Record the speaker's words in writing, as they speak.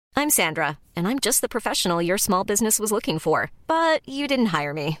I'm Sandra, and I'm just the professional your small business was looking for. But you didn't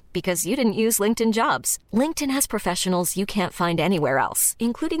hire me because you didn't use LinkedIn Jobs. LinkedIn has professionals you can't find anywhere else,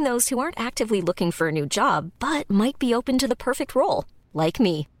 including those who aren't actively looking for a new job, but might be open to the perfect role, like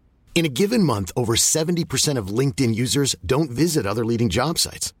me. In a given month, over 70% of LinkedIn users don't visit other leading job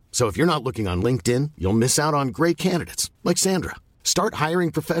sites. So if you're not looking on LinkedIn, you'll miss out on great candidates like Sandra. Start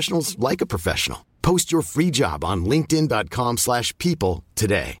hiring professionals like a professional. Post your free job on linkedin.com/people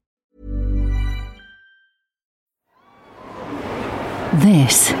today.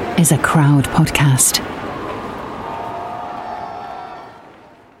 This is a Crowd podcast.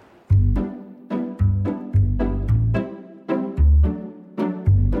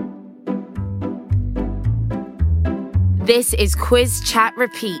 This is Quiz Chat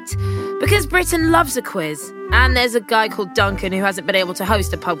Repeat, because Britain loves a quiz. And there's a guy called Duncan who hasn't been able to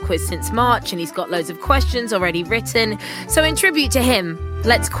host a pub quiz since March, and he's got loads of questions already written. So in tribute to him,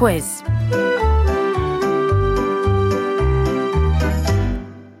 let's quiz.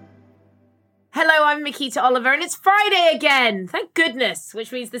 Hello, I'm Mikita Oliver, and it's Friday again. Thank goodness,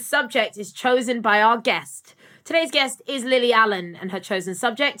 which means the subject is chosen by our guest. Today's guest is Lily Allen, and her chosen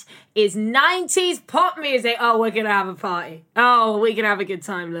subject is 90s pop music. Oh, we're going to have a party. Oh, we're going to have a good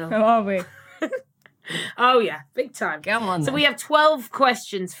time, Lil. How are we? Oh, yeah, big time. Come on, So then. we have 12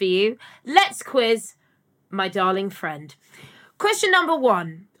 questions for you. Let's quiz my darling friend. Question number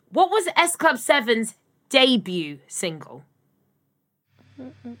 1. What was S Club 7's debut single?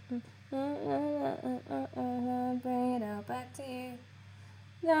 Bring it all back to you.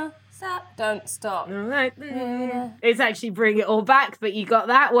 No, stop. Don't stop. All right. It's actually Bring It All Back, but you got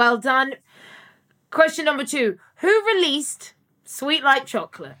that. Well done. Question number 2. Who released Sweet Like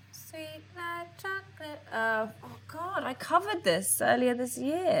Chocolate? Sweet like chocolate. Oh, God, I covered this earlier this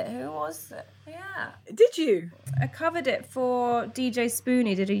year. Who was it? Yeah. Did you? I covered it for DJ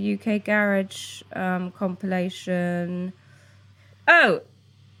Spoonie, did a UK Garage compilation. Oh.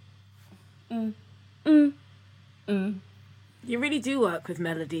 You really do work with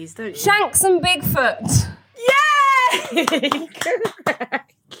melodies, don't you? Shanks and Bigfoot. Yay!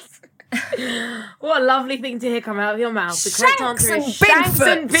 Correct. What a lovely thing to hear come out of your mouth. The correct Shanks answer and is Shanks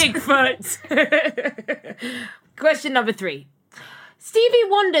and Bigfoot. Bigfoot. Question number 3. Stevie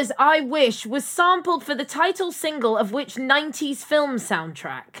Wonder's I Wish was sampled for the title single of which 90s film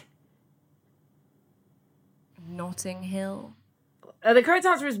soundtrack? Notting Hill. The correct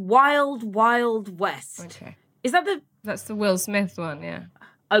answer is Wild Wild West. Okay. Is that the... That's the Will Smith one, yeah.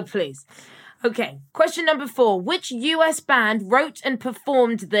 Oh, please. Okay. Question number 4. Which US band wrote and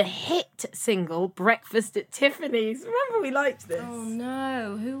performed the hit single Breakfast at Tiffany's? Remember we liked this. Oh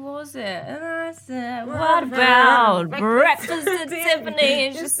no, who was it? And I said, what about breakfast at Tiffany?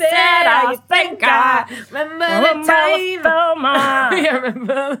 And she said, I think I remember the time. Thelma. Yeah,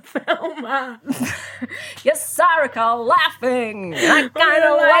 remember Thelma. Yes, I recall laughing. I kind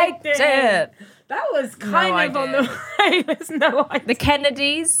of liked it. That was kind of on the way. There's no idea. The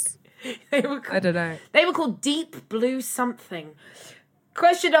Kennedys? They were called, I don't know. They were called Deep Blue something.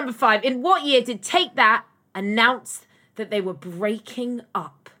 Question number 5. In what year did Take That announce that they were breaking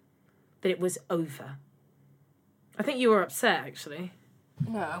up? That it was over? I think you were upset, actually.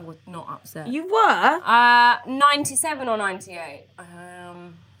 No, I was not upset. You were? 97 or 98.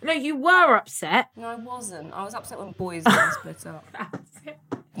 No, you were upset. No, I wasn't. I was upset when Boys got split up. That's it.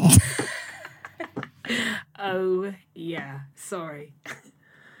 Oh, yeah. Sorry.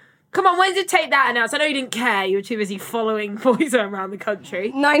 Come on, when did Take That announce? I know you didn't care. You were too busy following boys around the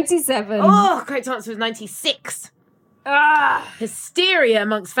country. 97. Oh, correct answer was 96. Hysteria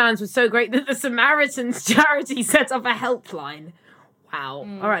amongst fans was so great that the Samaritans charity set up a helpline. Wow.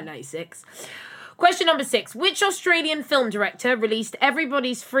 All right, 96. Question number 6. Which Australian film director released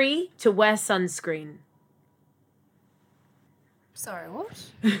Everybody's Free to Wear Sunscreen? Sorry,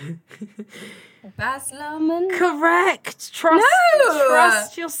 what? Baz Luhrmann? Correct.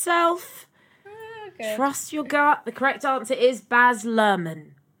 Trust yourself. Okay. Trust your gut. The correct answer is Baz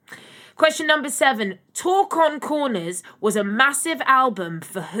Luhrmann. Question number 7. Talk on Corners was a massive album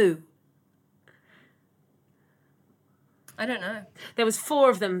for who? I don't know. There was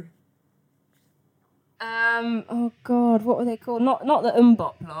 4 of them. Oh God, what were they called? Not the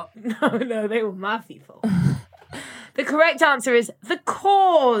Umbop lot. No, they were my people. The correct answer is The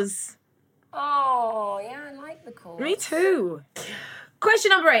Cause. Oh, yeah, I like the Cause. Me too. Question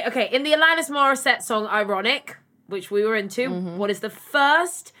number 8. Okay, in the Alanis Morissette song Ironic, which we were into, what is the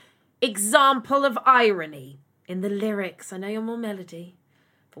first example of irony in the lyrics? I know you're more melody.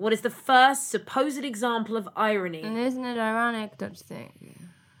 But what is the first supposed example of irony? And isn't it ironic, don't you think?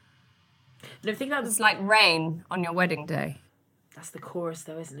 No, think about It's like rain on your wedding day. That's the chorus,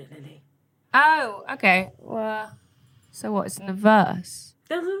 though, isn't it, Lily? Oh, okay. Well, so what's in the verse?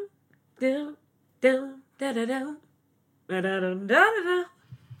 Dun, dun, dun, da, da, da. Da, da, da, da, da.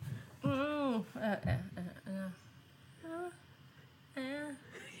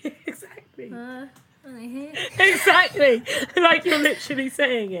 Exactly. Exactly. Like you're literally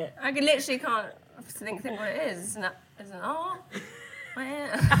saying it. I literally can't think what it is. It's an art.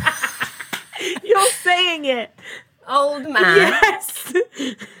 You're saying it. Old man. Yes.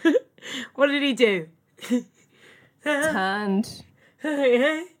 What did he do? Turned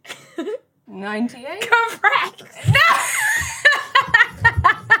 98. Correct.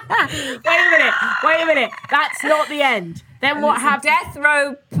 Wait a minute. That's not the end. Then what happened? Death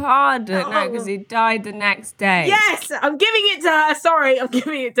row pardon. No, because he died the next day. Yes, I'm giving it to her. Sorry, I'm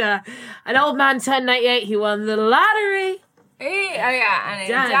giving it to her. An old man turned 98. He won the lottery. And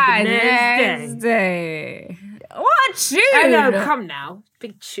he died the next day. What tune? I know, come now.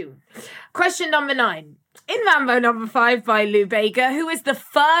 Big tune. Question number 9. In Mambo number 5 by Lou Bega, who is the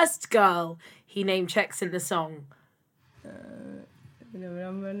first girl he name checks in the song?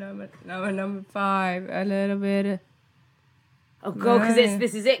 Number 5. A little bit. Oh, God, because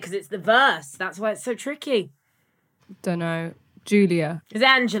this is it, because it's the verse. That's why it's so tricky. Don't know. Julia. It's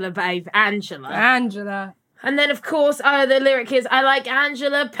Angela, babe. Angela. And then, of course, the lyric is, I like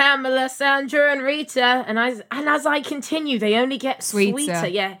Angela, Pamela, Sandra, and Rita. And as I continue, they only get sweeter.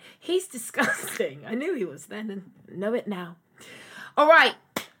 Yeah, he's disgusting. I knew he was then and know it now. All right,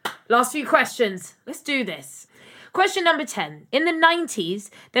 last few questions. Let's do this. Question number 10. In the 90s,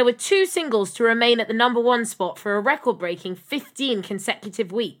 there were 2 singles to remain at the number 1 spot for a record-breaking 15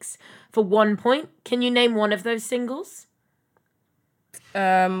 consecutive weeks. For 1 point, can you name one of those singles?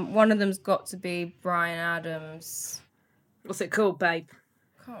 One of them's got to be Bryan Adams. What's it called, babe?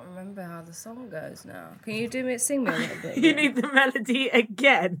 Can't remember how the song goes now. Can you sing me a little bit? You need the melody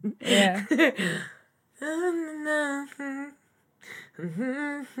again. Yeah.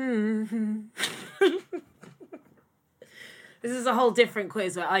 This is a whole different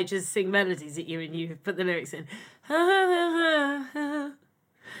quiz where I just sing melodies at you and you put the lyrics in.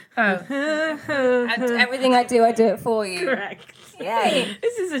 Everything I do it for you. Correct. Yay.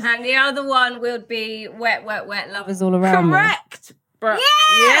 And the other one would be Wet, Wet, Wet, Lovers All me. Around Correct.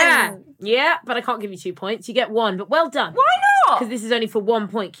 Yes! Yeah, but I can't give you 2 points. You get 1, but well done. Why not? Because this is only for 1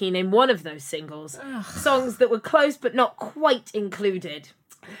 point. Can you name one of those singles? Songs that were close but not quite included.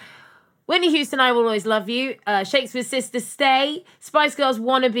 Whitney Houston, I Will Always Love You. Shakespears Sisters, Stay. Spice Girls,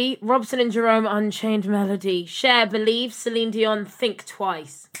 Wannabe. Robson and Jerome, Unchained Melody. Cher, Believe. Celine Dion, Think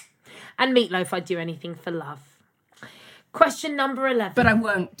Twice. And Meatloaf, I'd Do Anything for Love. Question number 11. But I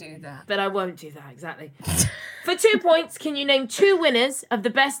won't do that. Exactly. For 2 points, can you name 2 winners of the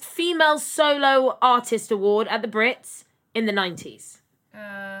Best Female Solo Artist Award at the Brits in the 90s?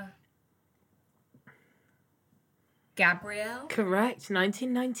 Gabrielle. Correct,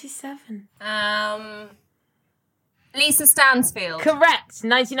 1997. Lisa Stansfield. Correct,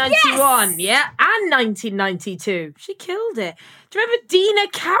 1991. Yes! Yeah, and 1992. She killed it. Do you remember Dina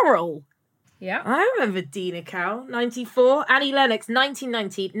Carroll? Yeah. I remember Dina Carroll, 94. Annie Lennox,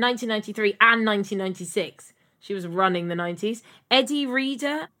 1990, 1993, and 1996. She was running the 90s. Eddie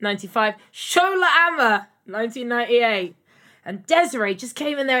Reader, 95. Shola Ama, 1998. And Desiree just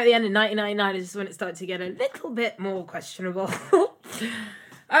came in there at the end of 1999. This is when it started to get a little bit more questionable.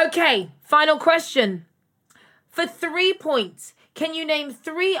 Okay, final question. For 3 points, can you name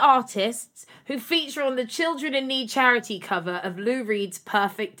 3 artists who feature on the Children in Need charity cover of Lou Reed's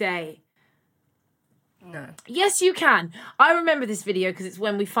Perfect Day? No. Yes, you can. I remember this video because it's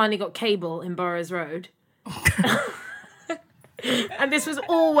when we finally got cable in Burroughs Road. And this was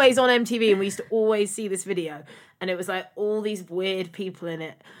always on MTV and we used to always see this video. And it was like all these weird people in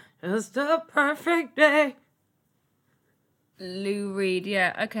it. Just a perfect day. Lou Reed,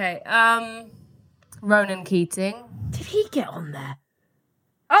 yeah, okay. Ronan Keating. Did he get on there?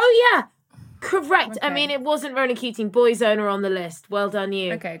 Oh, yeah. Correct. Okay. I mean, it wasn't Ronan Keating. Boyzone are on the list. Well done,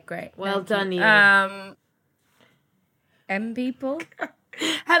 you. Okay, great. Well done, you. M People.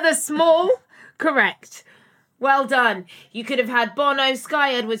 Heather Small. Correct. Well done. You could have had Bono,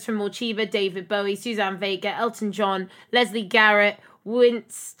 Sky Edwards from Morcheeba, David Bowie, Suzanne Vega, Elton John, Leslie Garrett,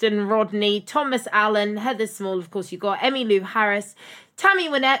 Winston Rodney, Thomas Allen, Heather Small, of course you got, Emmylou Harris, Tammy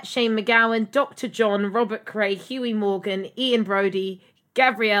Wynette, Shane McGowan, Dr. John, Robert Cray, Huey Morgan, Ian Brody,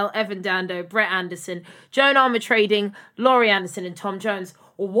 Gabrielle Evan Dando, Brett Anderson, Joan Armatrading, Laurie Anderson and Tom Jones.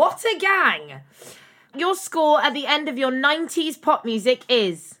 What a gang! Your score at the end of your 90s pop music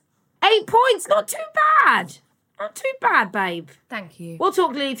is 8 points. Not too bad. Not too bad, babe. Thank you. We'll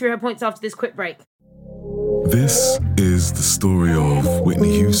talk Lily through her points after this quick break. This is is the story of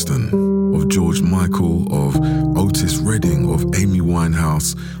Whitney Houston, of George Michael, of Otis Redding, of Amy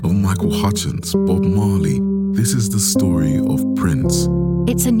Winehouse, of Michael Hutchence, Bob Marley. This is the story of Prince.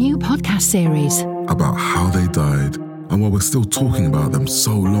 It's a new podcast series about how they died and why we're still talking about them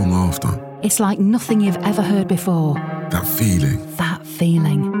so long after. It's like nothing you've ever heard before. That feeling. That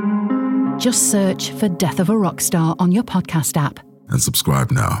feeling. Just search for Death of a Rock Star on your podcast app. And subscribe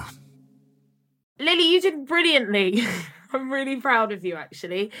now. Lily, you did brilliantly. I'm really proud of you,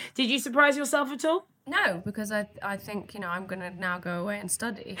 actually. Did you surprise yourself at all? No, because I think, I'm going to now go away and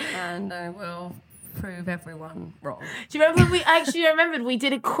study, and I will prove everyone wrong. Do you remember we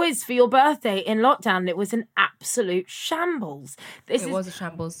did a quiz for your birthday in lockdown, and it was an absolute shambles. It was a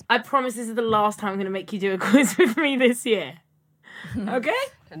shambles. I promise this is the last time I'm going to make you do a quiz with me this year. Okay?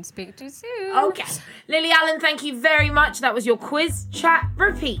 Can speak too soon. Okay. Lily Allen, thank you very much. That was your quiz, chat,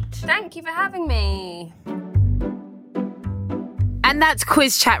 repeat. Thank you for having me. And that's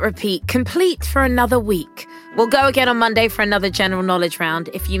Quiz Chat Repeat, complete for another week. We'll go again on Monday for another general knowledge round.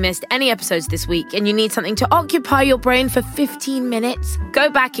 If you missed any episodes this week and you need something to occupy your brain for 15 minutes, go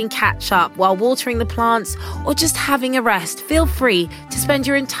back and catch up while watering the plants or just having a rest. Feel free to spend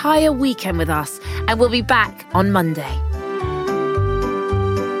your entire weekend with us, and we'll be back on Monday.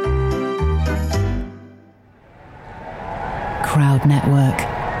 Crowd Network,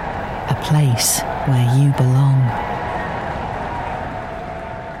 a place where you belong.